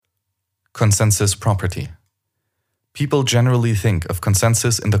Consensus property. People generally think of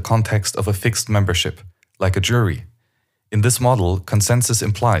consensus in the context of a fixed membership, like a jury. In this model, consensus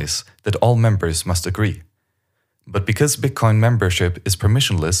implies that all members must agree. But because Bitcoin membership is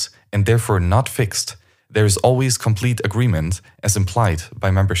permissionless and therefore not fixed, there is always complete agreement as implied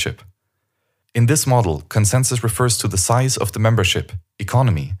by membership. In this model, consensus refers to the size of the membership,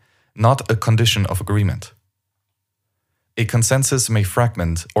 economy, not a condition of agreement. A consensus may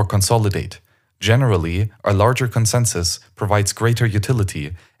fragment or consolidate. Generally, a larger consensus provides greater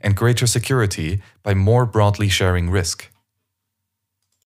utility and greater security by more broadly sharing risk.